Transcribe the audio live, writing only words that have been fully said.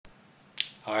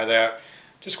Hi there.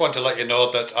 Just want to let you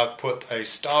know that I've put a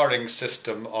starring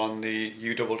system on the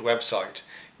UDoubled website.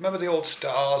 Remember the old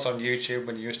stars on YouTube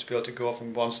when you used to be able to go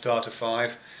from 1 star to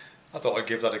 5? I thought I'd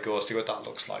give that a go, see what that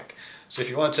looks like. So if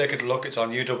you want to take a look, it's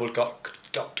on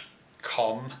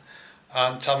udoubled.com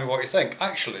and tell me what you think.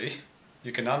 Actually,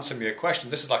 you can answer me a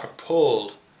question. This is like a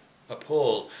poll.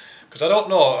 Because I don't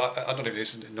know, I don't know if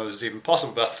this is even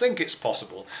possible, but I think it's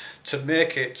possible to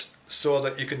make it so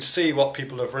that you can see what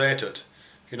people have rated.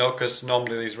 You know, because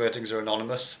normally these ratings are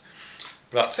anonymous.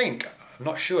 But I think, I'm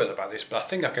not sure about this, but I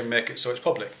think I can make it so it's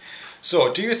public.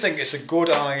 So, do you think it's a good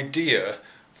idea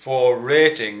for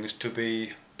ratings to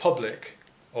be public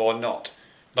or not?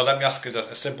 Now let me ask you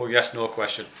a simple yes-no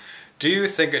question. Do you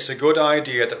think it's a good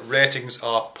idea that ratings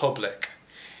are public?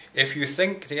 If you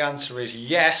think the answer is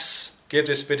yes, give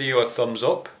this video a thumbs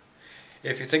up.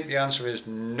 If you think the answer is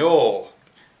no,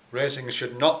 ratings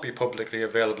should not be publicly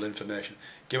available information,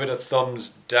 give it a thumbs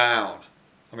down.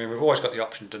 I mean, we've always got the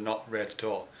option to not rate at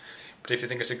all. But if you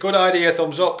think it's a good idea,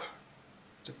 thumbs up.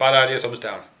 It's a bad idea, thumbs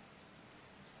down.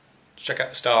 Check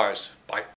out the stars. Bye.